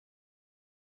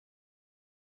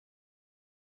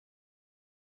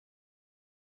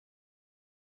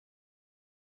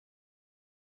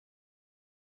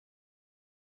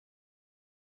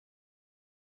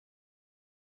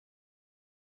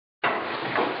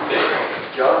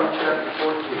John chapter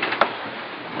 14.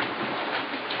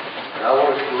 And I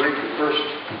want us to read the first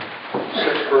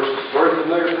 6 verses. Very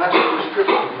familiar passage of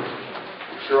Scripture.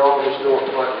 I'm sure all of us know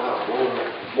it quite well. One of the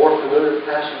more familiar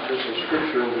passages of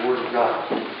Scripture in the Word of God.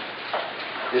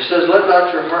 It says, "Let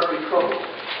not your heart be troubled.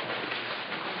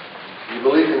 You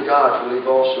believe in God,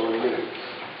 believe also in me.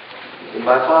 In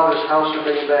my Father's house are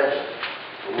many mansions.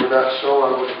 If it were not so,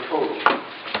 I would have told you.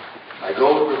 I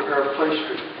go to prepare a place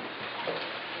for you.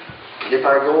 And if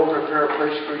I go and prepare a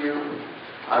place for you,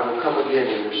 I will come again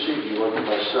and receive you unto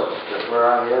myself, that where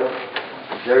I am,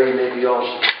 there you may be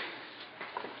also.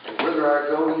 And whither I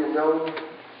go you know,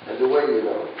 and the way you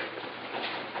know.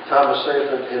 Thomas saith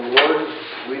unto him, Lord,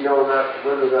 we know not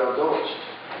whither thou goest,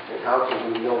 and how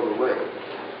can we know the way?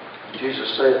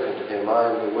 Jesus saith unto him, I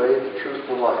am the way, the truth,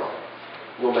 and the life.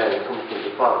 No man cometh to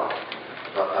the Father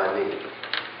but by me."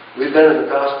 We've been in the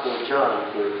Gospel of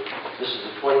John for, this is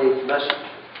the 28th message.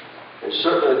 And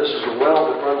certainly this is a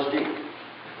well that runs deep.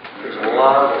 There's a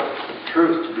lot of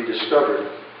truth to be discovered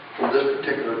in this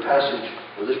particular passage,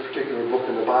 or this particular book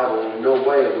in the Bible. In no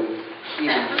way have we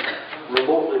even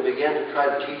remotely began to try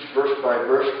to teach verse by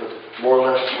verse with more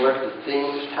or less selected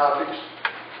themes, topics,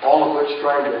 all of which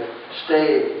trying to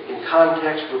stay in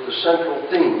context with the central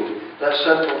theme. That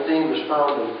central theme is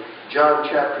found in John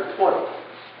chapter 20.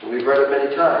 And we've read it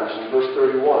many times in verse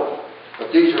 31.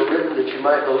 "But these are written that you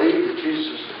might believe that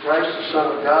Jesus is the Christ, the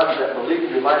Son of God, and that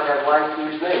believing you might have life through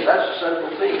His name." That's the central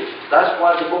theme. That's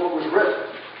why the book was written.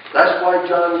 That's why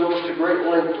John goes to great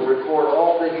length to record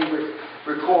all that he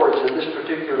records in this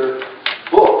particular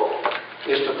book,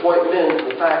 is to point men to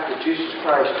the fact that Jesus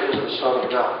Christ is the Son of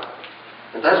God.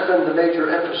 And that's been the major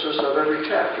emphasis of every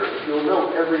chapter. If you'll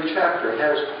note, every chapter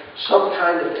has some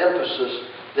kind of emphasis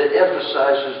that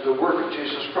emphasizes the work of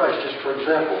Jesus Christ. Just for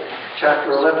example,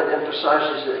 chapter 11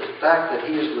 emphasizes the fact that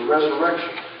He is the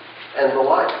resurrection and the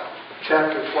life.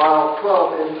 Chapter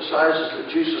 12 emphasizes that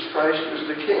Jesus Christ is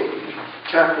the King.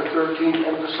 Chapter 13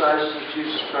 emphasizes that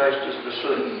Jesus Christ is the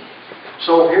servant.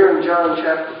 So here in John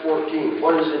chapter 14,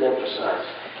 what does it emphasize?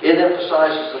 It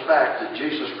emphasizes the fact that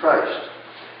Jesus Christ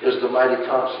is the mighty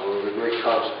counselor, or the great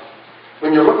counselor.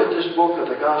 When you look at this book of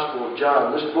the Gospel of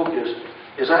John, this book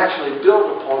is actually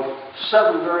built upon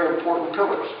 7 very important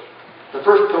pillars. The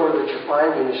first pillar that you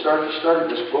find when you start to study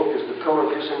this book is the pillar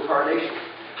of His incarnation.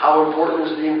 How important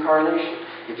is the incarnation?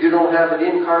 If you don't have an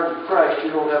incarnate Christ,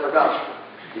 you don't have a gospel.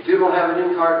 If you don't have an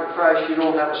incarnate Christ, you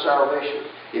don't have a salvation.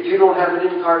 If you don't have an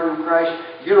incarnate Christ,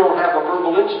 you don't have a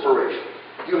verbal inspiration.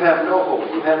 You have no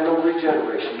hope. You have no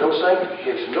regeneration, no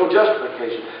sanctification, no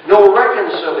justification, no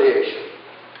reconciliation.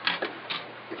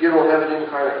 If you don't have an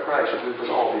incarnate Christ, we would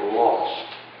all be lost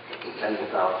and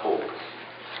without hope.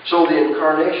 So the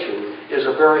incarnation is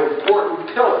a very important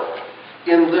pillar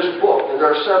in this book. And there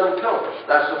are 7 pillars.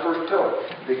 That's the first pillar.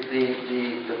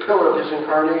 The pillar of His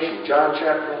incarnation. John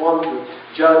chapter 1 to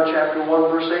John chapter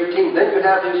 1 verse 18. Then you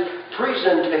have His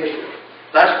presentation.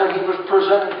 That's when He was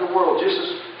presented to the world.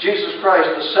 Jesus Christ,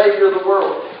 the Savior of the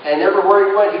world. And everywhere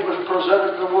He went, He was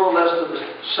presented to the world as to the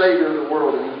Savior of the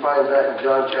world. And you find that in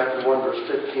John chapter 1, verse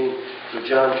 15 to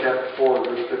John chapter 4,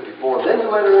 verse 54. And then you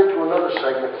enter into another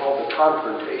segment called the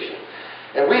confrontation.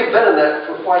 And we've been in that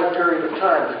for quite a period of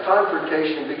time. The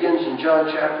confrontation begins in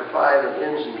John chapter 5 and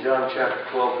ends in John chapter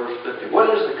 12, verse 50. What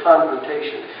is the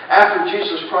confrontation? After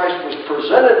Jesus Christ was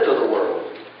presented to the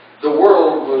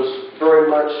world was very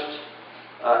much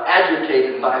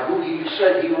agitated by who He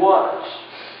said He was.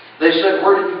 They said,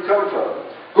 "Where did you come from?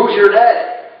 Who's your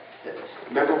daddy?"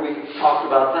 Remember we talked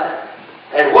about that.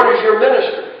 "And what is your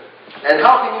ministry? And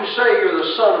how can you say you're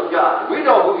the Son of God? We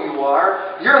know who you are.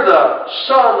 You're the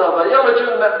son of an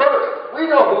illegitimate birth. We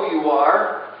know who you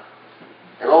are."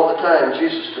 And all the time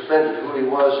Jesus defended who He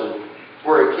was and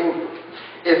where He came from.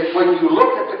 When you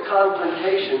look at the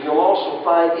confrontation, you'll also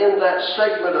find in that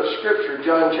segment of Scripture,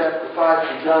 John chapter 5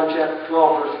 to John chapter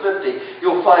 12, verse 50,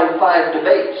 you'll find 5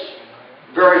 debates,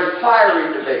 very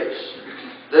fiery debates,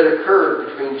 that occurred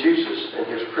between Jesus and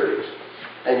His critics.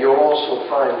 And you'll also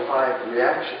find 5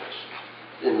 reactions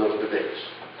in those debates.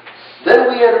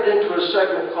 Then we entered into a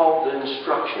segment called the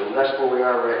instruction. And that's where we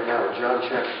are right now, John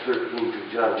chapter 13 to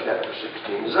John chapter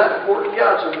 16. Is that important?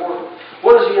 Yeah, it's important.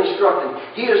 What is He instructing?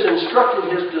 He is instructing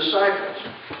His disciples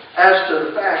as to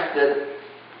the fact that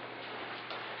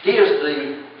He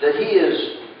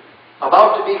is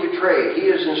about to be betrayed. He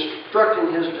is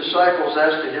instructing His disciples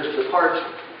as to His departure,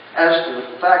 as to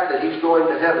the fact that He's going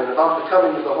to heaven, about the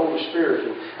coming of the Holy Spirit,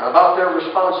 and about their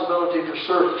responsibility for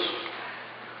service.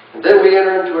 And then we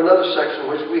enter into another section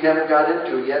which we haven't got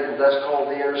into yet, and that's called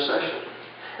the intercession.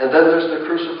 And then there's the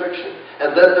crucifixion.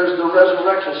 And then there's the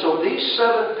resurrection. So these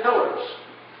 7 pillars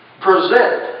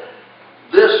present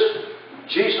this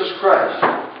Jesus Christ,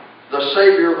 the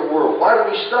Savior of the world. Why do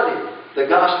we study the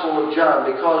Gospel of John?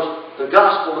 Because the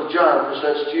Gospel of John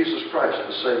presents Jesus Christ,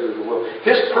 the Savior of the world.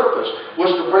 His purpose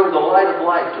was to bring the light of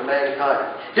life to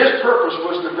mankind. His purpose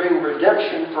was to bring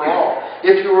redemption for all.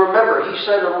 If you remember, he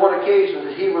said on one occasion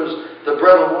that he was the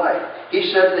bread of life. He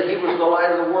said that he was the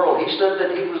light of the world. He said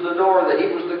that he was the door, that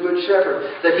he was the good shepherd,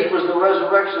 that he was the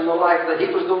resurrection and the life, that he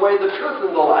was the way, the truth,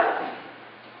 and the life.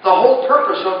 The whole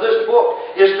purpose of this book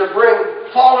is to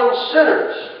bring fallen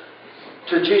sinners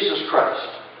to Jesus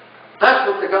Christ. That's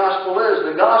what the gospel is.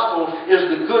 The gospel is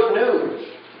the good news.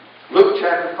 Luke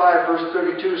chapter 5 verse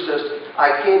 32 says,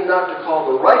 I came not to call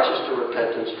the righteous to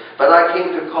repentance, but I came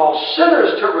to call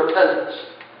sinners to repentance.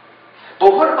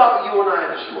 But what about you and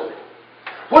I this morning?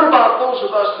 What about those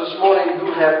of us this morning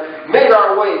who have made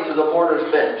our way to the mourner's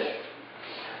bench,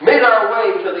 made our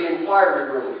way to the inquiry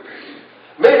room,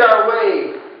 made our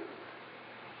way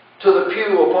to the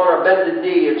pew upon our bended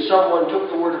knee, and someone took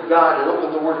the Word of God and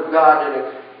opened the Word of God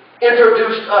and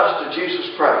introduced us to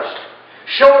Jesus Christ,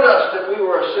 showed us that we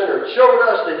were a sinner, showed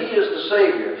us that He is the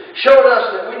Savior, showed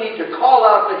us that we need to call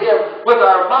out to Him with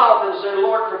our mouth and say,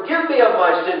 Lord, forgive me of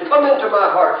my sin, come into my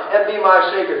heart and be my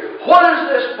Savior. What is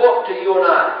this book to you and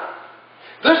I?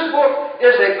 This book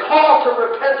is a call to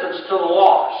repentance to the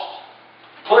lost.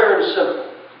 Clear and simple.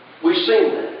 We've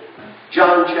seen that.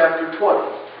 John chapter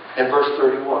 20 and verse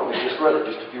 31. We just read it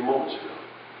just a few moments ago.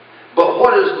 But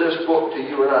what is this book to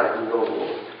you and I who know the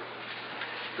Lord?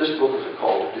 This book is a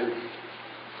call to duty.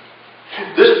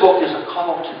 This book is a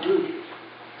call to duty.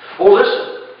 Well,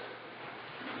 listen.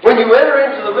 When you enter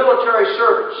into the military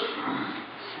service,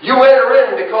 you enter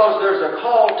in because there's a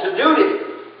call to duty.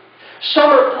 Some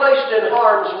are placed in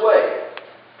harm's way.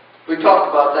 We talked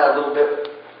about that a little bit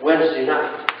Wednesday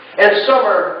night. And some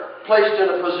are placed in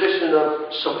a position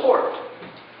of support.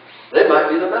 They might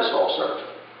be the mess hall sergeant,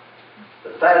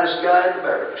 the fattest guy in the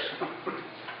barracks.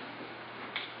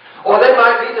 Or they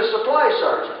might be the supply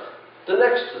sergeant, the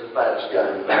next to the fattest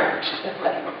guy in the barracks.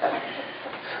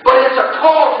 But it's a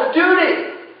call to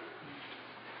duty.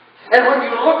 And when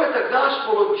you look at the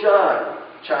Gospel of John,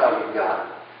 child of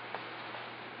God,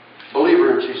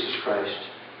 believer in Jesus Christ,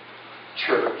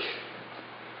 church,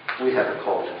 we have a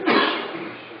call to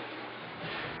duty.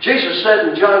 Jesus said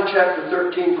in John chapter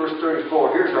 13, verse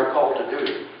 34, here's our call to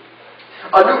duty.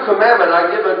 A new commandment I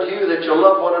give unto you, that you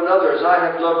love one another as I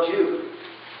have loved you.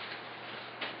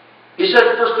 He said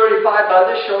in verse 35, by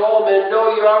this shall all men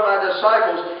know you are my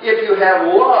disciples, if you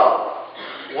have love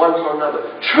one for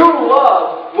another. True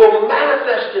love will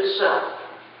manifest itself.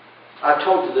 I've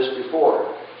told you this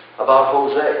before about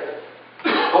Jose.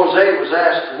 Jose was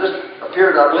asked, and this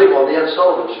appeared, I believe, on the Ed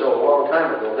Sullivan show a long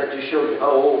time ago. That just shows you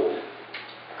how old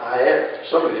I am.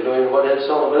 Some of you don't even know what Ed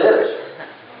Sullivan is.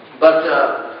 But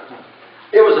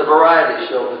it was a variety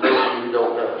show for those of you who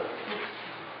don't know.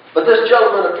 But this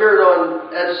gentleman appeared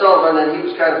on Ed Sullivan, and he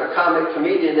was kind of a comic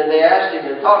comedian, and they asked him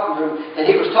and talked to him, and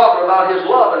he was talking about his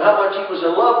love and how much he was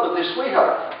in love with his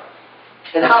sweetheart,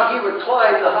 and how he would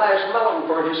climb the highest mountain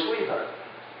for his sweetheart,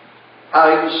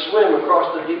 how he would swim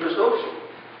across the deepest ocean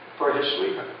for his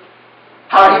sweetheart,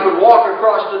 how he would walk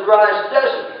across the driest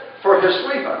desert for his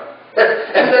sweetheart.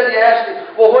 And then he asked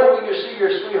him, well, when will you see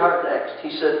your sweetheart next?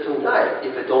 He said, tonight,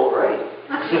 if it don't rain.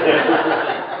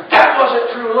 That wasn't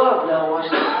true love now, was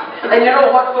it? And you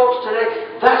know what, folks,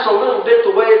 today? That's a little bit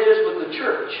the way it is with the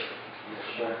church.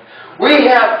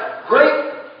 We have great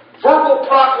verbal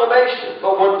proclamation,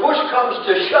 but when push comes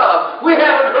to shove, we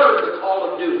haven't heard the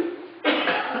call of duty.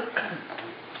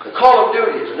 The call of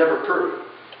duty is never pretty.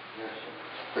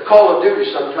 The call of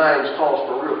duty sometimes calls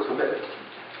for real commitment.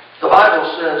 The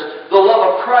Bible says, the love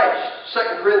of Christ,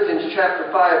 2 Corinthians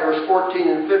chapter 5, verse 14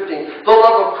 and 15, the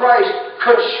love of Christ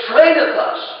constraineth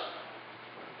us.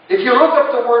 If you look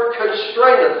up the word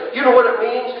constraineth, you know what it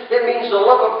means? It means the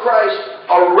love of Christ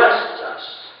arrests us.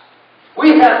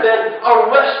 We have been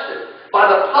arrested by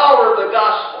the power of the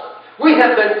gospel. We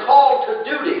have been called to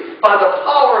duty by the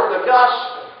power of the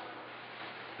gospel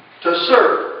to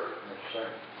serve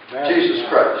Jesus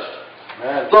Christ.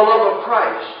 The love of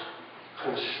Christ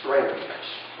constraining us.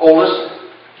 Oh, listen.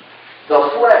 The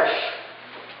flesh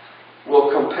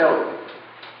will compel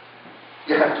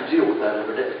you. You have to deal with that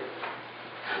every day.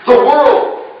 The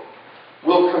world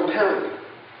will compel you.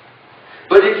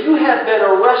 But if you have been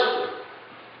arrested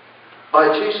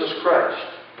by Jesus Christ,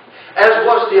 as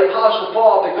was the Apostle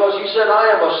Paul, because he said,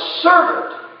 I am a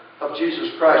servant of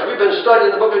Jesus Christ. We've been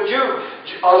studying the book of Jude.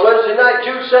 On Wednesday night,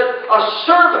 Jude said, a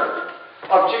servant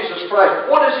of Jesus Christ.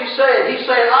 What is he saying? He's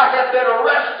saying, I have been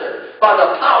arrested by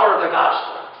the power of the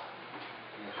gospel.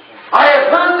 I have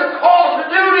heard the call to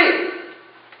duty.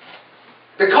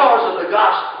 because of the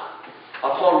gospel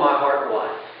upon my heart and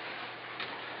life.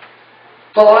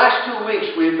 For the last 2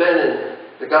 weeks we've been in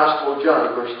the Gospel of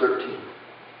John, verse 13,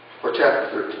 or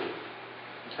chapter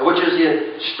 13, which is the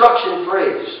instruction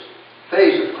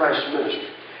phase of Christ's ministry.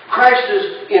 Christ is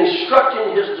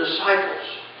instructing His disciples.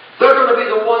 They're going to be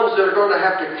the ones that are going to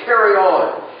have to carry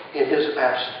on in His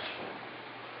absence.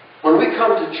 When we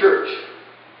come to church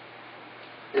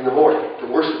in the morning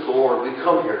to worship the Lord, we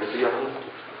come here to be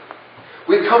uplifted.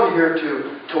 We come here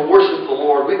to worship the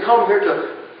Lord. We come here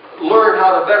to learn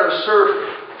how to better serve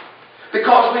Him.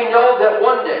 Because we know that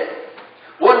one day,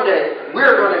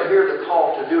 we're going to hear the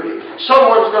call to duty.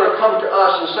 Someone's going to come to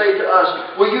us and say to us,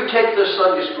 will you take this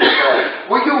Sunday school class?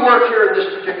 Will you work here in this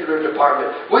particular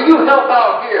department? Will you help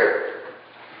out here?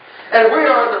 And we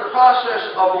are in the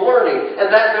process of learning,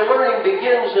 and that the learning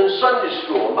begins in Sunday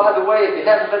school. And by the way, if you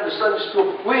haven't been to Sunday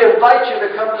school, we invite you to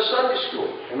come to Sunday school.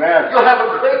 Amen. You'll have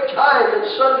a great time in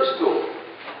Sunday school.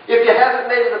 If you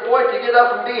haven't made it a point to get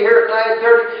up and be here at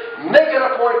 9:30, make it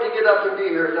a point to get up and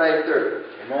be here at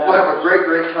 9:30. Amen. We'll have a great,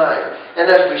 great time. And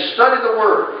as we study the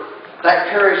Word, that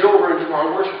carries over into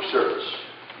our worship service.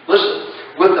 Listen,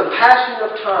 with the passing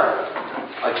of time,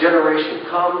 a generation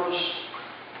comes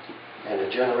and a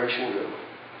generation goes.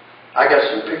 I got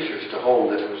some pictures to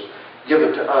home that was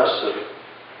given to us of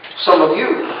some of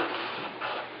you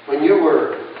when you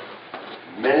were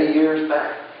many years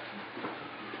back.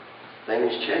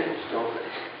 Things change, don't they?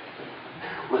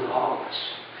 With all of us.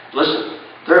 Listen,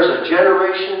 there's a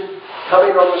generation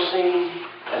coming on the scene,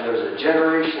 and there's a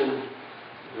generation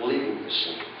leaving the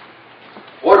scene.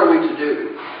 What are we to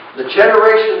do? The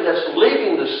generation that's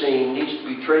leaving the scene needs to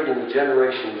be trained in the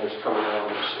generation that's coming on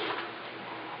the scene.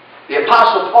 The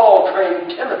Apostle Paul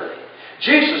trained Timothy.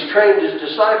 Jesus trained His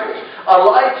disciples.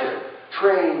 Elijah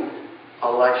trained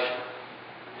Elisha.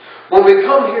 When we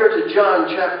come here to John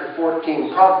chapter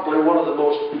 14, probably one of the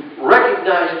most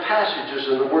recognized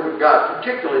passages in the Word of God,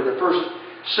 particularly the first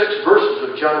 6 verses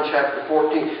of John chapter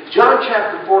 14. John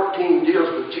chapter 14 deals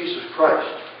with Jesus Christ,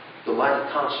 the mighty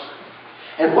counselor.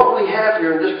 And what we have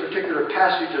here in this particular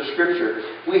passage of Scripture,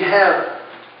 we have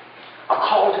a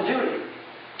call to duty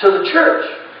to the church,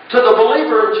 to the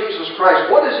believer in Jesus Christ.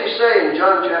 What does He say in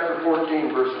John chapter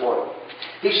 14, verse 1?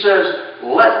 He says,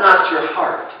 let not your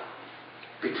heart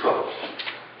be troubled.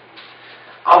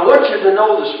 I want you to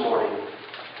know this morning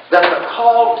that the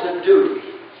call to duty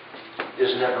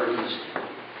is never easy.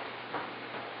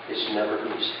 It's never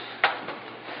easy.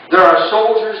 There are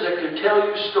soldiers that can tell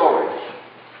you stories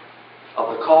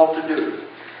of the call to duty,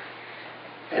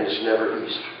 and it's never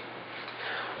easy.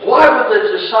 Why would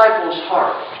the disciples'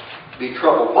 heart be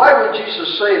troubled? Why would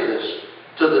Jesus say this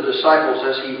to the disciples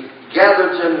as He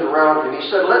gathered them around Him? He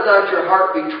said, let not your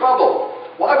heart be troubled.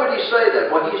 Why would He say that?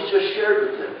 Well, He's just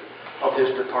shared with them of His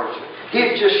departure. He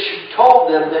had just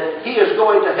told them that He is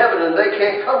going to heaven and they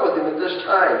can't come with Him at this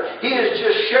time. He has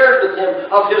just shared with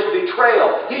them of His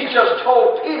betrayal. He's just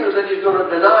told Peter that He's going to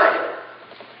deny Him.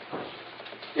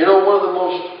 You know, one of the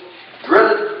most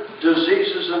dreaded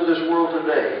diseases in this world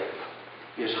today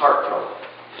is heart trouble.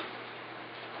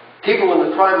 People in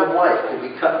the prime of life can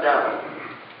be cut down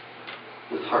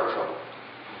with heart trouble,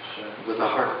 with a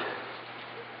heart attack.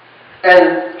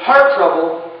 And heart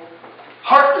trouble,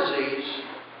 heart disease,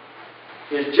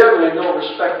 is generally no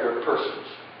respecter of persons.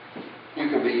 You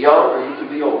can be young or you can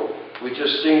be old. We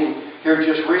just seen here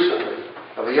just recently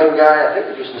of a young guy, I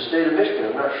think it was in the state of Michigan,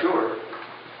 I'm not sure,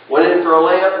 went in for a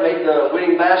layup, made the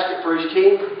winning basket for his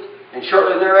team, and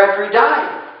shortly thereafter he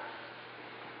died.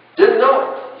 Didn't know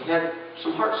it. He had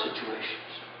some heart situations.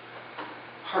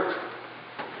 Heart trouble.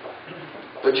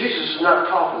 But Jesus is not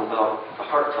talking about the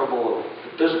heart trouble of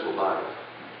the physical body.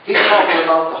 He's talking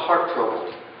about the heart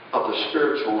trouble of the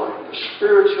spiritual life, the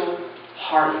spiritual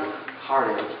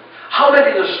heartache. How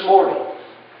many this morning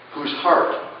whose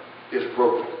heart is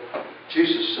broken?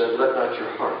 Jesus said, let not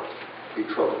your heart be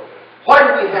troubled. Why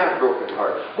do we have broken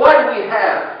heart? Why do we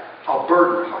have a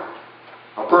burdened heart?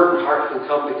 A burdened heart can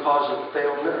come because of a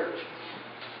failed marriage.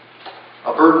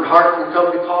 A burdened heart can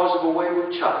come because of a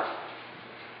wayward child.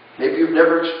 Maybe you've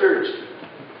never experienced it.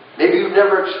 Maybe you've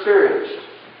never experienced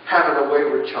having a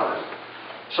wayward child.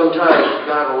 Sometimes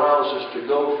God allows us to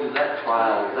go through that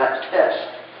trial, that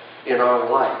test in our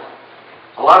life.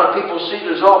 A lot of people see it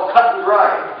as all cut and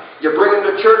dry. You bring them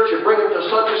to church, you bring them to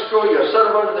Sunday school, you set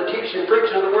them under the teaching and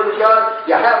preaching of the Word of God,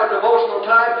 you have a devotional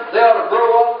time, they ought to grow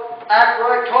up, act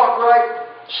right, talk right,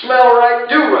 smell right,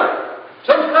 do right.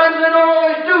 Sometimes they don't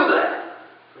always do that.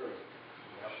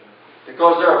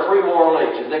 Because they're a free moral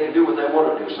age and they can do what they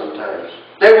want to do sometimes.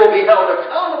 They will be held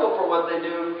accountable for what they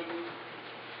do.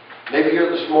 Maybe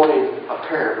you're this morning a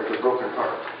parent with a broken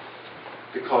heart.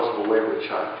 because of a wayward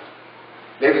child.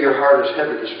 Maybe your heart is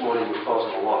heavy this morning because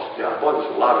of a lost job. Boy,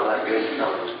 there's a lot of that in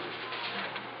town.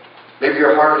 Maybe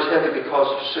your heart is heavy because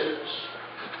of sickness,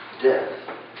 death.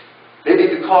 Maybe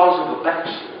because of a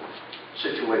backsliding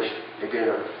situation. Maybe in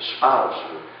a spouse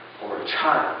or a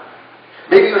child.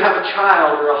 Maybe you have a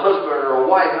child or a husband or a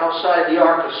wife outside the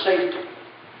ark of safety.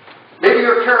 Maybe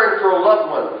you're caring for a loved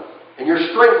one and your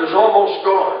strength is almost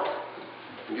gone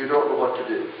and you don't know what to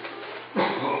do.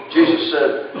 Jesus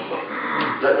said,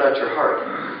 let not your heart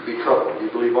be troubled. You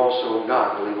believe also in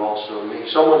God, believe also in me.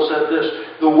 Someone said this,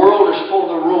 the world is full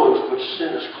of the ruins which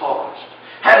sin has caused.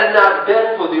 Had it not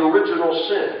been for the original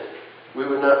sin, we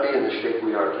would not be in the shape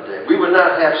we are today. We would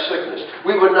not have sickness.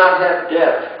 We would not have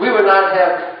death. We would not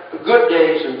have good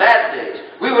days and bad days.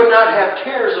 We would not have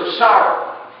tears of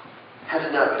sorrow had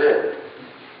it not been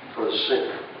for the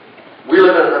sin. We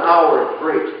live in an hour of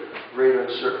great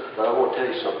uncertainty. But I want to tell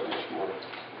you something this morning.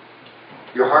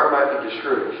 Your heart might be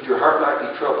discouraged. Your heart might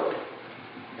be troubled.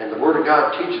 And the Word of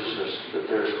God teaches us that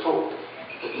there is hope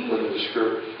for the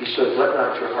discouraged. He says, let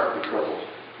not your heart be troubled.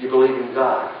 You believe in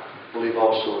God. Believe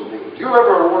also in me. Do you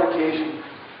remember on one occasion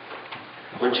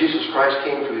when Jesus Christ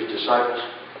came to His disciples?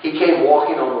 He came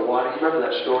walking on the water. You remember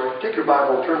that story? Take your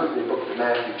Bible and turn with me to the book of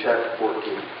Matthew chapter 14.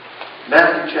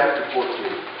 Matthew chapter 14.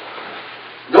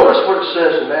 Notice what it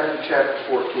says in Matthew chapter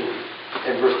 14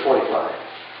 and verse 25.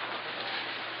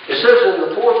 It says, in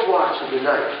the fourth watch of the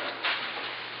night,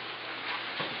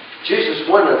 Jesus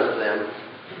went unto them,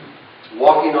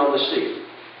 walking on the sea.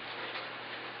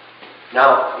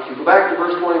 Now, if you go back to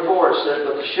verse 24, it says,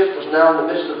 but the ship was now in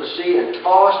the midst of the sea and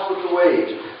tossed with the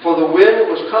waves, for the wind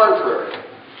was contrary.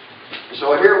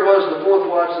 So here it was, the fourth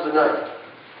watch of the night.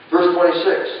 Verse 26.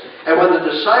 And when the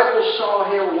disciples saw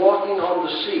him walking on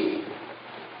the sea,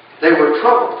 they were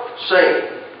troubled,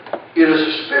 saying, it is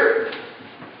a spirit.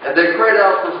 And they cried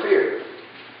out for fear.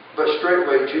 But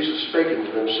straightway Jesus spake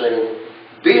unto them, saying,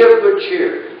 be of good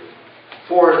cheer,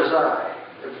 for it is I.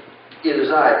 It is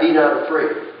I, be not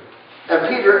afraid. And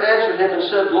Peter answered him and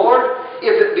said, Lord,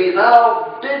 if it be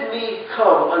thou, bid me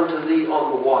come unto thee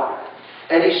on the water.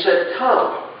 And he said,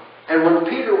 come. And when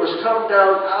Peter was come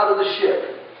down out of the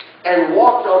ship, and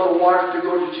walked on the water to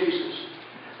go to Jesus,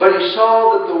 but he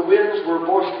saw that the winds were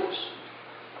boisterous,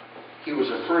 he was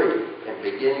afraid, and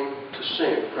beginning to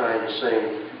sink, crying and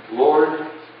saying, Lord,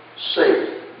 save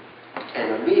me.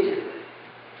 And immediately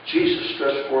Jesus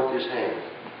stretched forth his hand,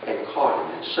 and caught him,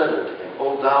 and said unto him,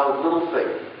 O thou of little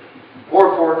faith,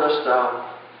 wherefore dost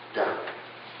thou doubt?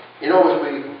 You know, as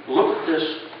we look at this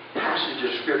passage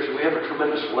of Scripture, we have a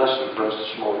tremendous lesson for us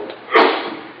this morning.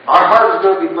 Our heart is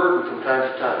going to be burdened from time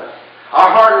to time.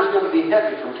 Our heart is going to be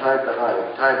heavy from time to time.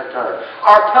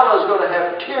 Our pillow is going to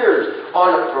have tears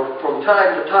on it from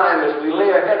time to time as we lay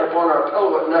our head upon our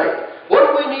pillow at night. What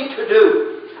do we need to do?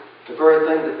 The very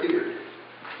thing that Peter did.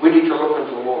 We need to look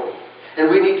unto the Lord. And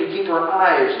we need to keep our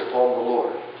eyes upon the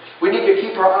Lord. We need to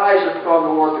keep our eyes upon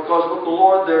the Lord, because with the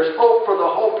Lord there's hope for the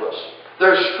hopeless.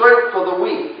 There's strength for the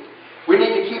weak. We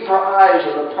need to keep our eyes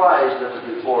on the prize that is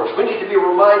before us. We need to be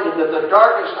reminded that the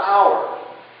darkest hour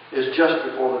is just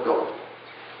before the dawn.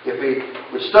 If we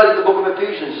would study the book of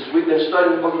Ephesians, as we've been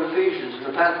studying the book of Ephesians in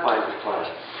the Pathfinder class,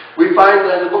 we find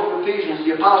that in the book of Ephesians,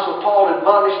 the Apostle Paul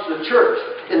admonished the church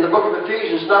in the book of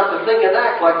Ephesians not to think and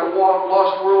act like the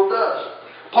lost world does.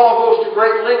 Paul goes to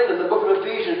great length in the book of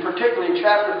Ephesians, particularly in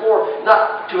chapter 4,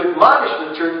 not to admonish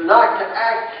the church, not to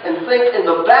act and think in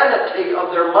the vanity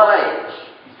of their minds.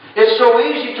 It's so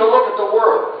easy to look at the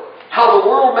world, how the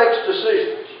world makes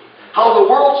decisions, how the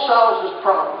world solves its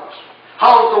problems,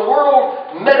 how the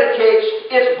world medicates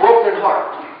its broken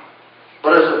heart.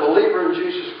 But as a believer in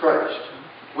Jesus Christ,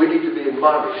 we need to be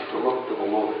admonished to look to the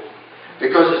Lord.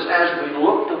 Because it's as we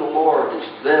look to the Lord,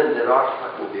 it's then that our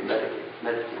heart will be medicated.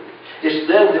 It's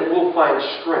then that we'll find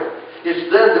strength. It's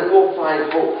then that we'll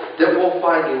find hope, that we'll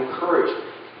find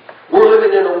encouragement. We're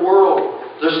living in a world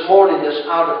this morning that's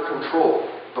out of control,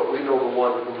 but we know the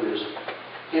one who is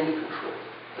in control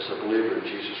as a believer in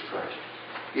Jesus Christ.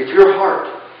 If your heart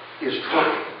is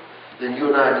troubled, then you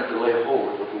and I need to lay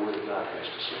hold of what the Word of God has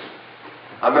to say.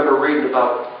 I remember reading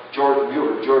about George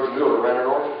Mueller. George Mueller ran an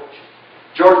orphanage.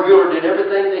 George Mueller did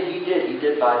everything that he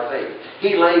did by faith.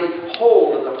 He laid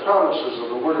hold of the promises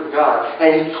of the Word of God,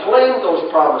 and he claimed those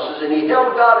promises, and he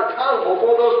held God accountable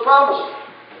for those promises.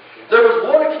 There was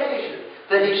one occasion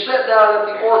that he sat down at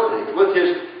the orphanage with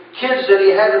his kids that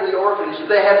he had in the orphanage.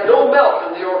 They had no milk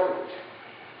in the orphanage.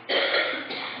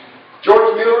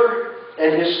 George Mueller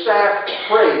and his staff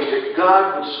prayed that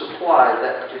God would supply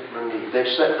that particular need. They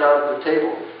sat down at the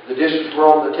table. The dishes were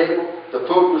on the table. The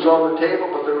food was on the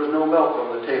table, but there was no milk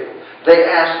on the table. They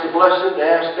asked the blessing, they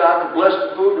asked God to bless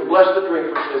the food and bless the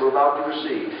drink which they were about to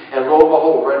receive. And lo and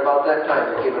behold, right about that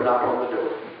time, there came a knock on the door.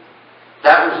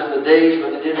 That was in the days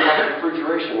when they didn't have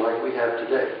refrigeration like we have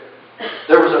today.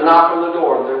 There was a knock on the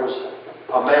door, and there was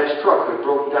a man's truck that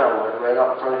broke down right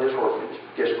out in front of his orphanage.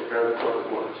 Guess what kind of truck it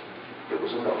was? It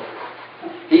was a milk.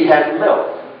 He had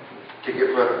milk to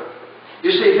get rid of.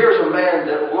 You see, here's a man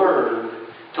that learned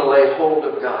to lay hold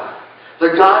of God.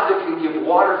 The God that can give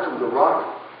water from the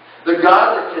rock. The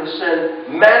God that can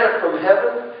send manna from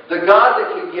heaven. The God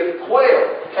that can give quail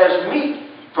as meat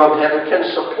from heaven, can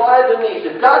supply the needs.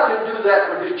 If God can do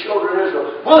that for His children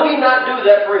Israel, will He not do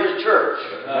that for His church?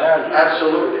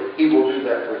 Absolutely. He will do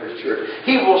that for His church.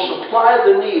 He will supply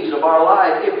the needs of our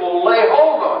lives if we'll lay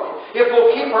hold on Him, if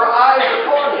we'll keep our eyes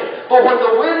upon Him. But when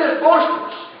the wind is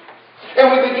boisterous,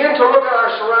 and we begin to look at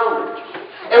our surroundings,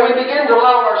 and we begin to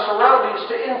allow our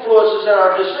surroundings to influence us in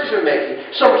our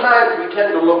decision-making, sometimes we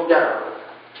tend to look down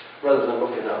rather than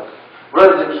looking up,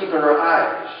 rather than keeping our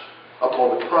eyes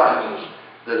upon the prize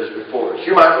that is before us.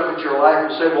 You might look at your life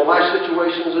and say, well, my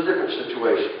situation is a different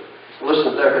situation.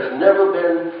 Listen, there has never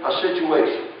been a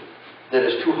situation that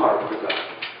is too hard for God.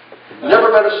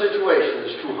 Never been a situation that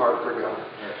is too hard for God.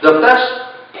 The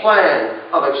best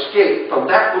plan of escape from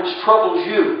that which troubles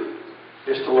you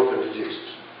is to look into Jesus.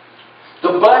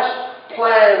 The best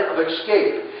plan of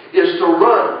escape is to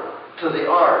run to the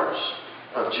arms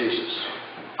of Jesus.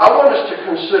 I want us to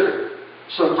consider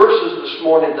some verses this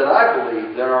morning that I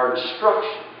believe that are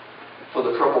instruction for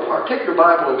the troubled heart. Take your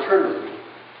Bible and turn with me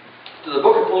to the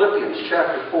book of Philippians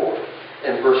chapter 4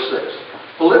 and verse 6.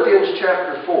 Philippians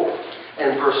chapter 4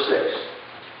 and verse 6.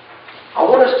 I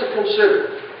want us to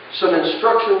consider some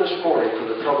instruction this morning for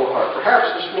the troubled heart.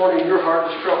 Perhaps this morning your heart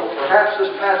is troubled. Perhaps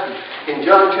this passage in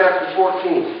John chapter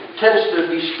 14 tends to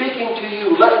be speaking to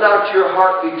you, let not your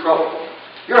heart be troubled.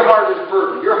 Your heart is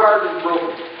burdened. Your heart is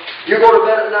broken. You go to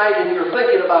bed at night and you're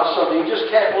thinking about something. You just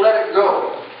can't let it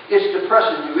go. It's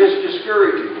depressing you. It's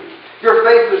discouraging you. Your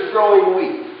faith is growing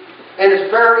weak. And it's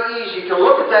very easy to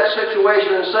look at that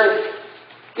situation and say,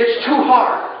 it's too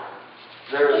hard.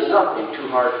 There is nothing too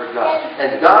hard for God.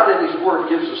 And God in His Word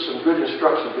gives us some good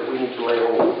instructions that we need to lay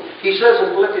hold of. He says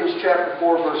in Philippians chapter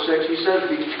 4, verse 6, He says,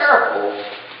 be careful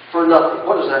for nothing.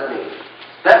 What does that mean?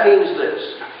 That means this.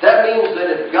 That means that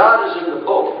if God is in the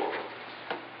boat,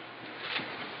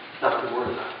 not to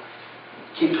worry about it.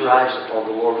 Keep your eyes upon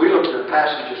the Lord. We looked at a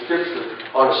passage of Scripture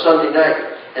on a Sunday night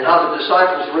and how the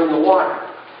disciples were in the water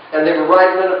and they were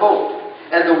riding in a boat.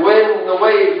 And the wind and the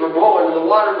waves were blowing and the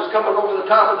water was coming over the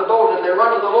top of the boat and they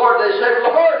run to the Lord and they say,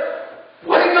 Lord,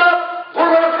 wake up! We're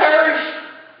going to perish!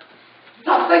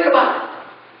 Now think about it.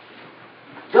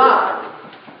 God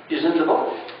is in the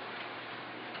boat.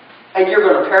 And you're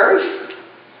going to perish?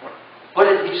 What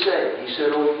did He say? He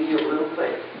said, oh, ye of little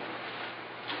faith.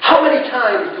 How many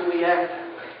times do we act that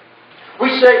way?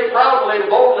 We say proudly and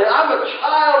boldly, I'm a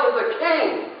child of the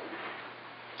King.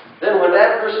 Then when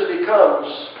adversity comes,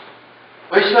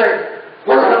 we say,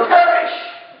 we're going to perish.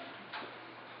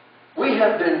 We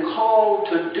have been called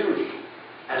to duty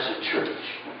as a church,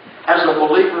 as a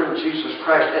believer in Jesus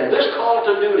Christ. And this call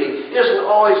to duty isn't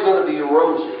always going to be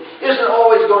rosy, isn't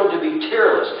always going to be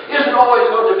tearless, isn't always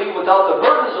going to be without the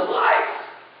burdens of life.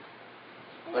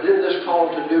 But in this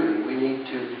call to duty, we need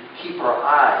to keep our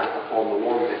eye upon the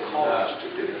one that called us to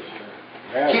duty.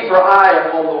 Keep our eye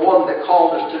upon the one that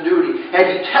called us to duty. And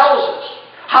He tells us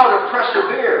how to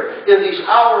persevere in these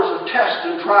hours of test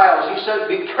and trials. He says,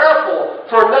 be careful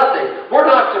for nothing. We're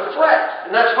not to fret,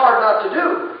 and that's hard not to do.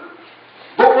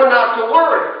 But we're not to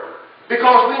worry,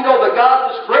 because we know that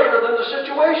God is greater than the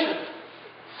situation.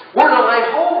 We're to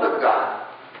lay hold of God.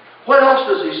 What else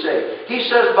does He say? He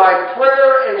says, by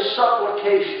prayer and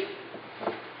supplication.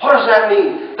 What does that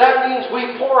mean? That means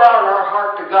we pour out our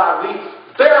heart to God. We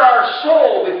bare our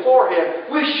soul before Him.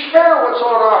 We share what's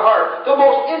on our heart. The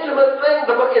most intimate thing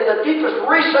in the deepest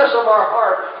recess of our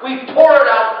heart, we pour it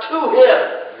out to Him.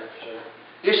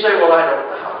 You say, well, I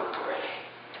don't know how to pray.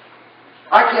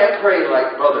 I can't pray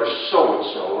like brother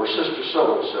so-and-so or sister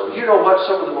so-and-so. You know what?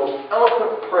 Some of the most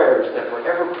eloquent prayers that were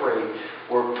ever prayed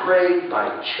were prayed by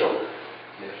children.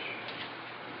 Yes.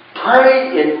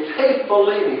 Prayed in faith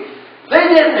believing. They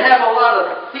didn't have a lot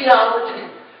of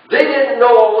theology. They didn't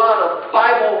know a lot of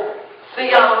Bible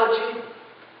theology.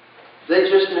 They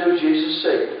just knew Jesus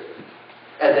saved them.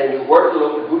 And then you worked to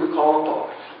look at who to call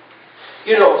upon.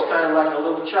 You know, it's kind of like a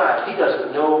little child. He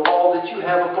doesn't know all that you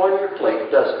have upon your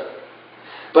plate, does he?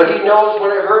 But he knows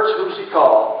when it hurts, who's he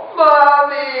call?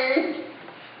 Mommy!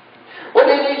 When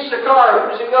he needs the car,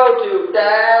 who does he go to?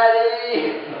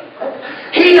 Daddy!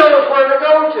 He knows where to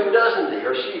go to, doesn't he?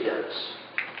 Or she does.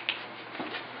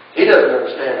 He doesn't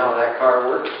understand how that car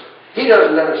works. He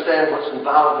doesn't understand what's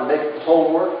involved to make the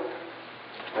home work.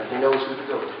 But he knows who to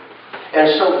go to.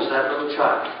 And so does that little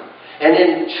child. And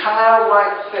in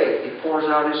childlike faith, he pours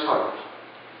out his heart.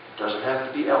 It doesn't have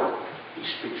to be eloquent. He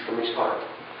speaks from his heart.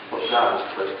 What God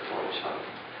has placed upon his heart.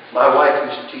 My wife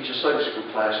used to teach a Sunday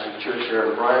school class in the church here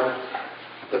in Bryan.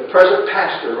 The present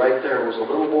pastor right there was a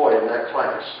little boy in that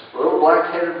class. A little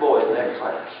black-headed boy in that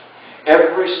class.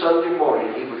 Every Sunday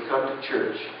morning he would come to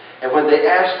church. And when they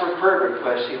asked for prayer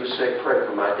requests, he would say, pray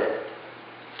for my dad.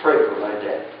 Pray for my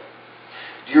dad.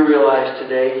 Do you realize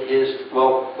today,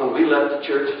 when we left the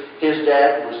church, his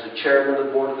dad was the chairman of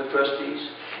the board of the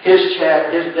trustees. His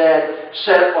dad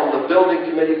sat on the building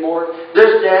committee board.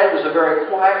 This dad was a very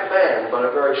quiet man, but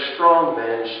a very strong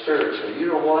man spiritually. You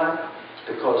know why?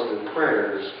 Because of the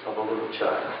prayers of a little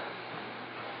child.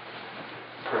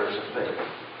 Prayers of faith.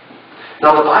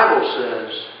 Now the Bible says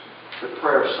the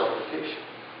prayer of supplication.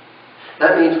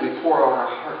 That means we pour out our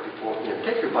heart before Him.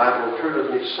 Take your Bible and turn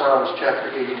with me to Psalms chapter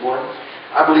 81.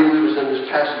 I believe we was in this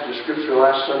passage of Scripture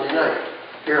last Sunday night.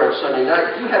 Here on Sunday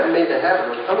night. If you haven't made the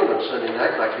habit of coming on Sunday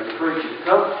night, I'd like to encourage you to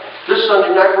come. This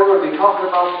Sunday night we're going to be talking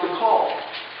about the call.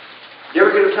 You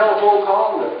ever get a telephone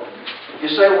call? You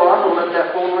say, well, I'm going to let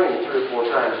that phone ring 3 or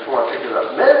 4 times before I pick it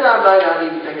up. Maybe I might not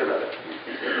even pick it up.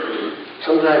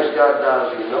 Sometimes God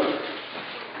dials your number.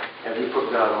 And He put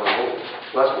God on hold.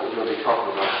 So that's what we're going to be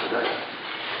talking about tonight.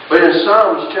 But in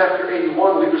Psalms chapter 81,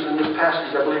 we was in this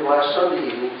passage, I believe, last Sunday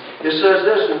evening. It says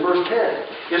this in verse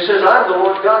 10. It says, I'm the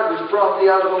Lord God which brought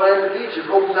thee out of the land of Egypt.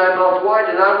 Open thy mouth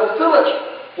wide, and I will fill it.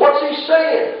 What's He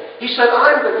saying? He said,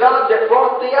 I'm the God that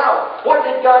brought thee out. What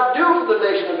did God do for the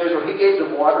nation of Israel? He gave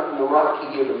them water from the rock.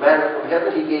 He gave them manna from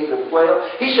heaven. He gave them quail.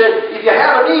 He said, if you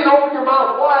have a need, open your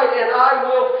mouth wide, and I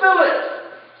will fill it.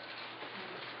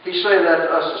 He's saying that to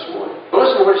us this morning. But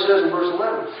listen to what He says in verse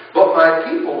 11. But my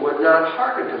people would not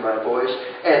hearken to my voice,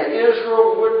 and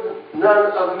Israel would none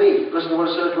of me. Listen to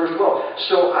what it says in verse 12.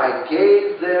 So I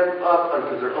gave them up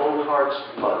unto their own heart's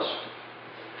lust.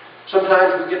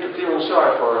 Sometimes we get to feeling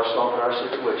sorry for ourselves and our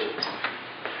situation.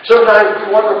 Sometimes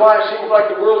we wonder why it seems like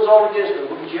the world's all against us.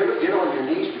 Wouldn't you ever get on your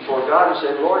knees before God and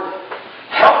say, Lord,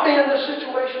 help me in this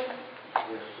situation?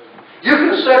 You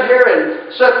can sit there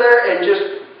and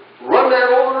just run that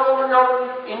over and over and over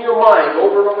in your mind,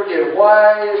 over and over again.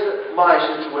 Why is it my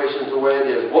situation the way it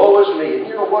is? Woe is me. And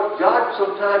you know what? God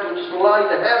sometimes will just allow you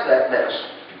to have that mess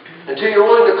until you're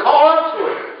willing to call out to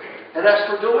Him and ask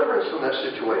for deliverance from that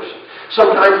situation.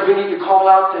 Sometimes we need to call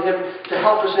out to Him to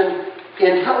help us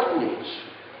in health needs,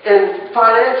 in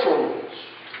financial needs.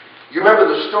 You remember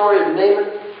the story of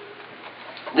Naaman?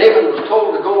 Naaman was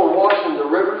told to go and wash in the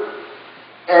river.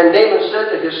 And Naaman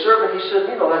said to his servant, he said,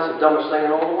 that's the dumbest thing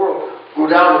in all the world. Go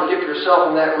down and dip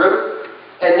yourself in that river.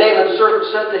 And Naaman's servant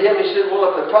said to him, he said,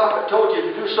 well, if the prophet told you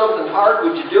to do something hard,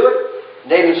 would you do it?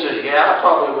 Naaman says, yeah, I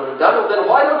probably would have done it. Then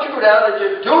why don't you go down and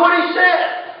just do what he said?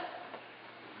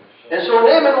 And so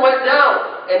Naaman went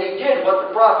down, and he did what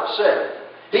the prophet said.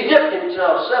 He dipped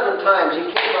himself 7 times. He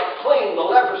came up clean. The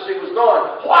leprosy was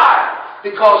gone. Why?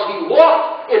 Because he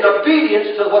walked in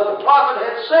obedience to what the prophet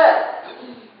had said.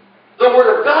 The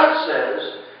Word of God says,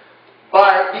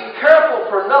 be careful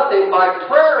for nothing by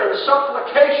prayer and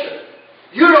supplication.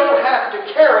 You don't have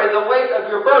to carry the weight of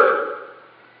your burden.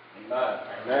 Amen.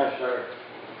 Amen, sir.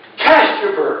 Cast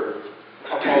your burden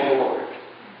upon the Lord.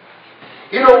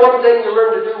 You know one thing you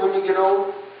learn to do when you get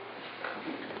old?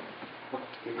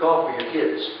 You call for your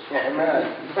kids.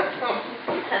 Amen.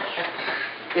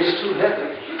 It's too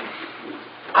heavy.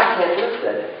 I can't lift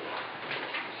that end.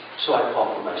 So I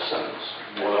call for my sons.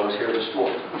 One of them was here this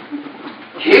morning.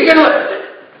 He can lift it.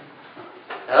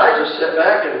 And I just sit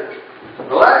back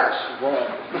and relax.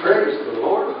 Praise the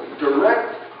Lord.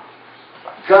 Direct.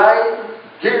 Guide.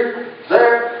 Here.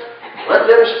 There. Let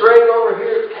them strain over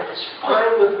here. That's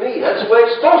fine with me. That's the way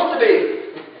it's supposed to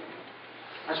be.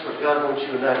 That's what God wants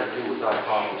you and I to do with our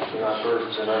problems and our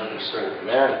burdens and our concerns.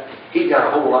 Amen. He's got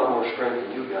a whole lot more strength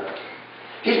than you got.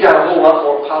 He's got a whole lot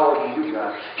more power than you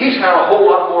got. He's got a whole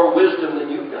lot more wisdom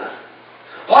than you got.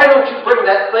 Why don't you bring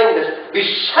that thing that's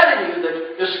besetting you, that's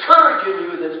discouraging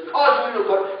you, that's causing you to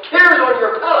put tears on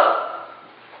your pillow?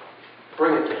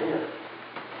 Bring it to Him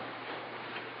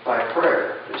by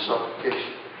prayer and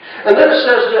supplication. And then it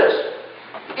says this,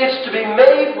 it's to be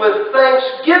made with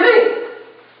thanksgiving.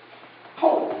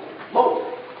 Holy moly.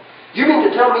 You mean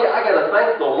to tell me I got to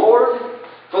thank the Lord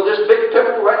for this big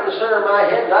pimple right in the center of my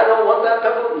head and I don't want that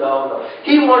pimple? No.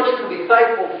 He wants you to be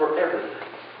thankful for everything.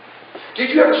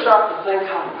 Did you ever stop to think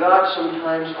how God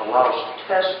sometimes allows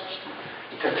tests,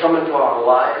 to come into our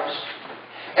lives.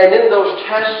 And in those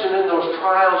tests and in those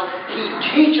trials, He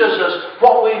teaches us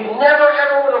what we never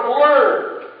ever would have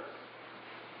learned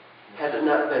had it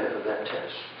not been for that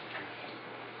test.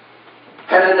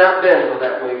 Had it not been for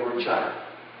that wayward child.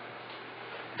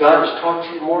 God has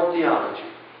taught you more theology.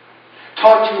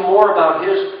 Taught you more about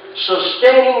His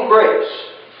sustaining grace.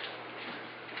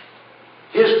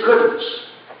 His goodness.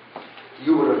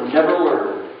 You would have never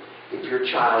learned if your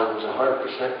child was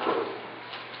 100% perfect.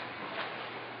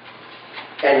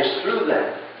 And it's through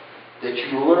that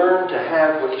you learn to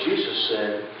have what Jesus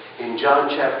said in John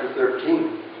chapter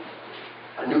 13.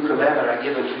 A new commandment I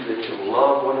give unto you, that you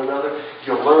love one another.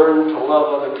 You learn to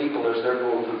love other people as they're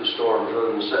going through the storm,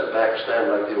 rather than sit back, stand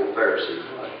like the old Pharisees.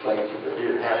 Like, it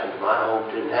didn't happen to my home,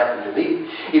 it didn't happen to me.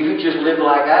 If you just lived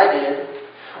like I did,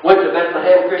 went to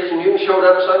Bethlehem Christian Union, showed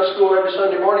up at Sunday school every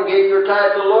Sunday morning, gave your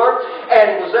tithe to the Lord,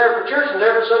 and was there for church, and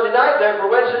there for Sunday night, there for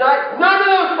Wednesday night, none of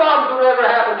those problems would ever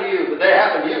happen to you. But they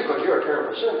happen to you because you're a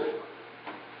terrible sinner.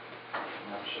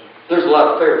 There's a lot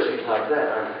of Pharisees like that,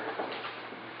 aren't there?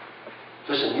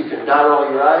 Listen, you can dot all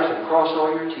your I's and cross all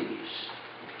your T's.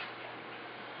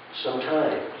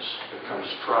 Sometimes there comes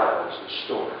trials and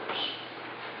storms.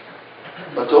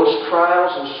 But those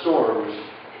trials and storms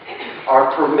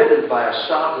are permitted by a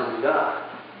sovereign God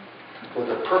for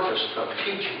the purpose of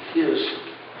teaching His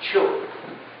children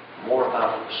more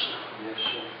about Himself. Yes,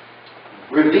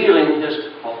 sir. Revealing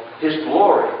His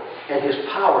glory and His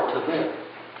power to them,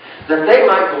 that they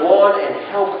might go on and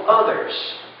help others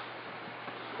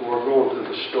who are going through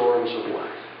the storms of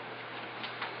life.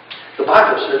 The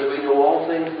Bible says we know all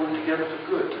things work together for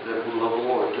good to them who love the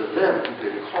Lord, to them who've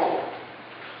been called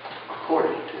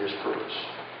according to His purpose.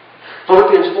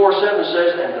 Philippians 4:7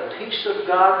 says, and the peace of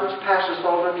God which passeth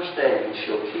all understanding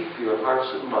shall keep your hearts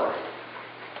and mind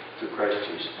through Christ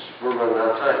Jesus. We're running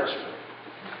out of time this morning,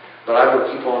 but I'm going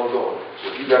to keep on going.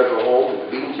 So if you got to go home and the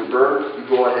beans are burned, you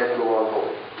go ahead and go on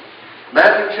home.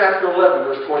 Matthew chapter 11,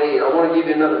 verse 28. I want to give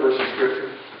you another verse of Scripture.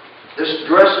 This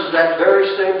addresses that very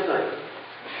same thing.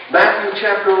 Matthew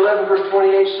chapter 11, verse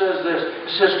 28 says this.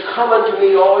 It says, come unto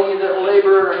me, all ye that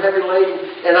labor and are heavy laden,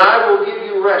 and I will give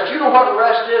you rest. You know what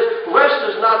rest is? Rest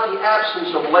is not the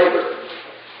absence of labor.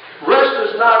 Rest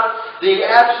is not the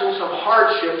absence of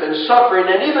hardship and suffering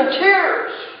and even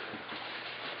tears.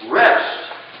 Rest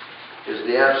is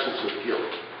the absence of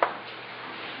guilt.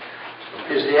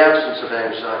 Is the absence of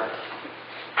anxiety.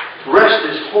 Rest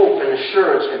is hope and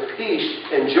assurance and peace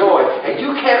and joy. And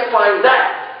you can't find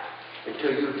that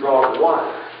until you draw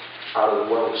water out of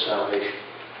the well of salvation.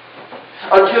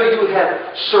 Until you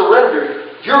have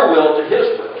surrendered your will to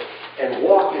His will and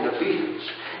walk in obedience.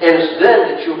 And it's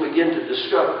then that you'll begin to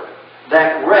discover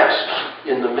that rest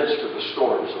in the midst of the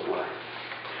storms of life.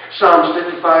 Psalms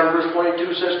 55 verse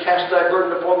 22 says, cast thy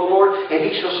burden upon the Lord, and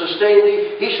He shall sustain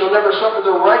thee. He shall never suffer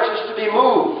the righteous to be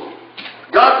moved.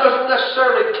 God doesn't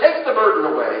necessarily take the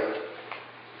burden away,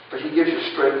 but He gives you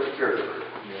strength to carry the burden.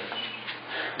 Yes.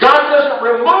 God doesn't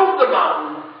remove the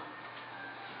mountain,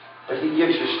 but He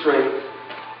gives you strength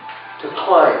to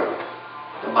climb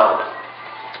the mountain.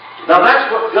 Now that's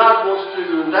what God wants to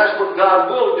do, and that's what God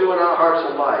will do in our hearts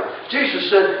and lives. Jesus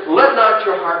said, let not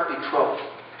your heart be troubled.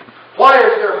 Why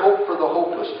is there hope for the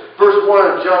hopeless? Verse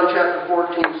 1 of John chapter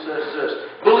 14 says this,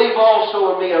 believe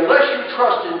also in me. Unless you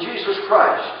trust in Jesus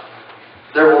Christ,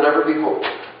 there will never be hope.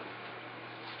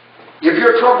 If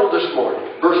you're troubled this morning,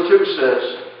 verse 2 says,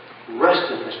 rest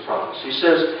in His promise. He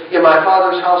says, in my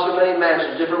Father's house are many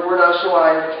mansions. If it were not so,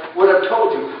 I would have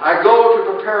told you. I go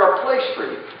to prepare a place for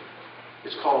you.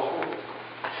 It's called home.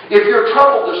 If you're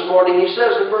troubled this morning, He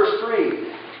says in verse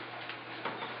 3,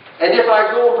 and if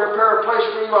I go and prepare a place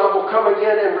for you, I will come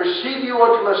again and receive you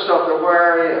unto myself, that where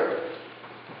I am,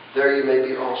 there you may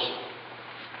be also.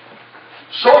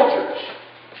 Soldiers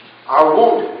are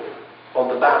wounded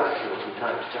on the battlefield from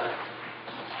time to time.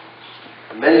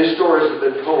 And many stories have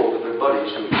been told of their buddies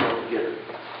who have come together.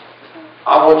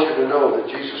 I want you to know that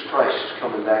Jesus Christ is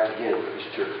coming back again for His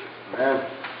church. Amen.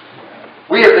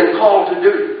 We have been called to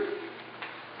duty.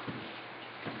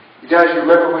 You guys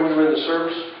remember when you were in the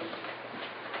service?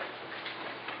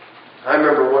 I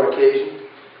remember one occasion,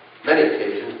 many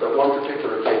occasions, but one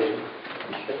particular occasion.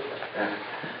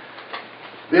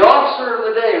 The officer of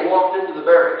the day walked into the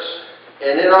barracks.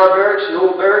 And in our barracks, the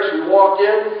old barracks, we walked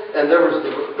in, and there was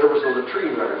a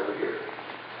latrine right over here.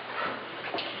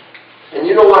 And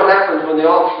you know what happens when the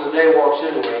officer of the day walks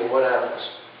in, Wayne? What happens?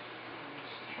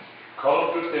 Call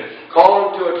him to attention. Call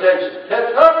him to attention.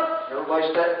 Attention up!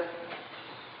 Everybody stand.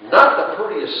 Not the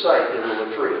prettiest sight in the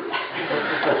latrine.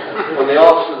 When the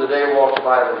officer of the day walks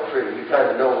by the latrine, you kind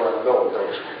of know where I'm going,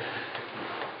 don't you?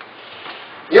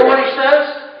 You know what he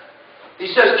says?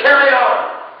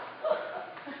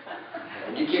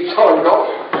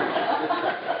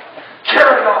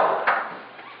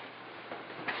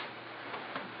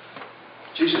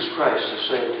 Christ is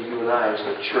saying to you and I as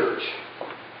the church.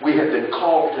 We have been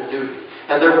called to duty.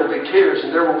 And there will be tears,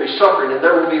 and there will be suffering, and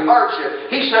there will be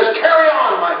hardship. He says, carry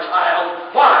on, my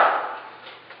child. Why?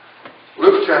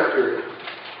 Luke chapter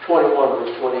 21,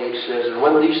 verse 28 says, and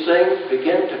when these things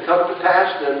begin to come to pass,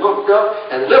 then look up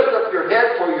and lift up your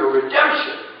head, for your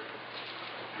redemption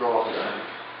draweth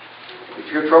nigh.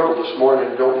 If you're troubled this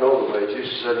morning and don't know the way,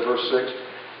 Jesus said in verse 6,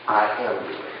 I am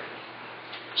the way.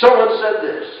 Someone said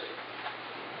this,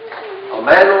 a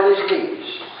man on his knees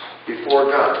before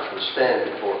God can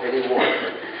stand before anyone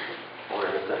or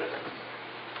anything.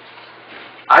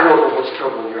 I don't know what's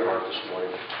troubling your heart this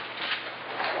morning,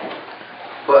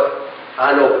 but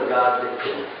I know that God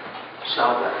can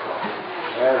solve that problem.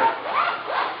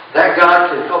 That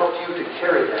God can help you to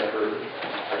carry that burden.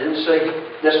 I didn't say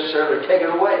necessarily take it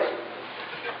away.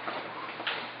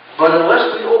 But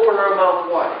unless we open our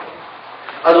mouth wide,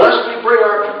 unless we bring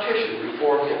our petition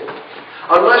before Him,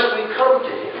 unless we come to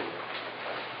Him,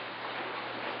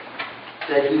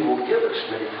 then He will give us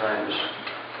many times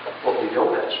what we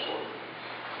don't ask for.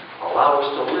 Allow us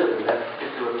to live in that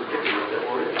particular predicament that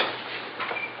we're in.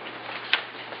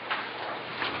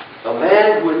 A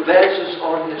man who advances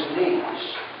on his knees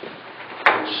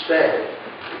can stand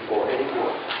before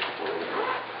anyone.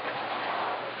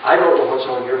 I don't know what's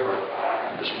on your heart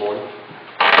this morning,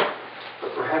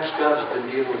 but perhaps God's been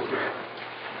dealing with you.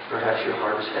 Perhaps your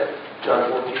heart is heavy.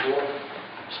 John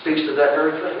 14:1 speaks to that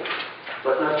very thing.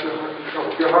 Let not your heart be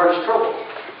troubled. If your heart is troubled,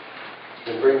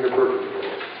 then bring the burden to the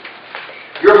Lord.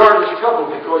 Your heart is troubled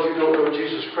because you don't know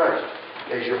Jesus Christ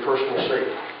as your personal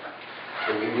Savior.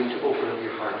 And you need to open up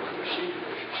your heart and receive Him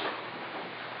as your Savior.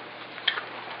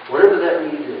 Whatever that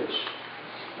need is,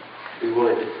 be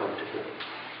willing to come to Him.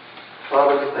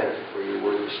 Father, we thank You for Your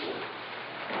word this morning.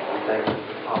 We thank You for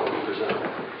the power to present that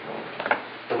word.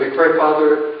 And we pray,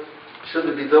 Father, should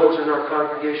there be those in our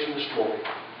congregation this morning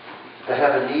that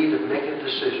have a need of making a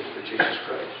decision for Jesus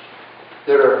Christ,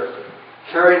 that are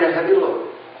carrying a heavy load,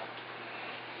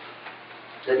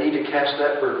 that need to cast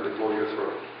that burden before Your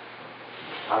throne,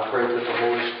 I pray that the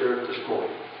Holy Spirit this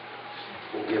morning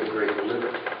will give great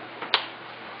liberty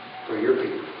for Your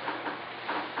people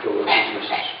to look to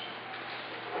Jesus,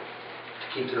 to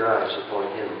keep their eyes upon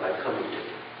Him by coming to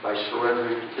Him, by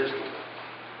surrendering to His will,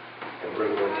 and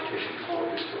bring their petition before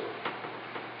His throne.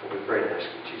 And we pray and ask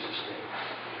in Jesus' name.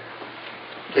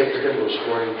 Take the hymn this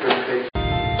morning, turn page.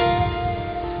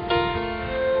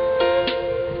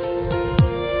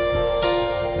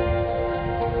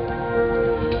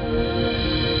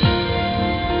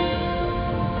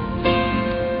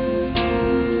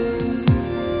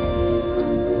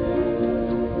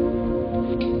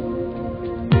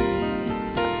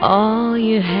 All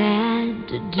you had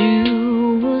to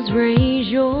do was raise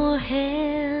your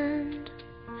hand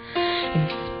and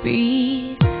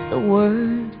speak the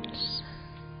words,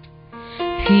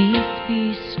 peace be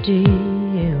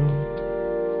still,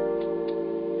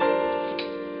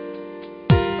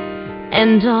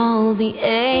 and all the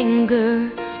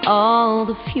anger, all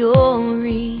the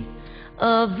fury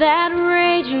of that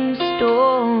raging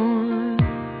storm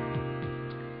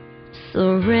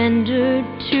surrendered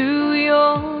to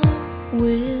Your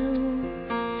will.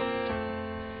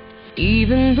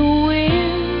 Even the wind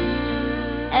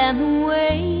and the waves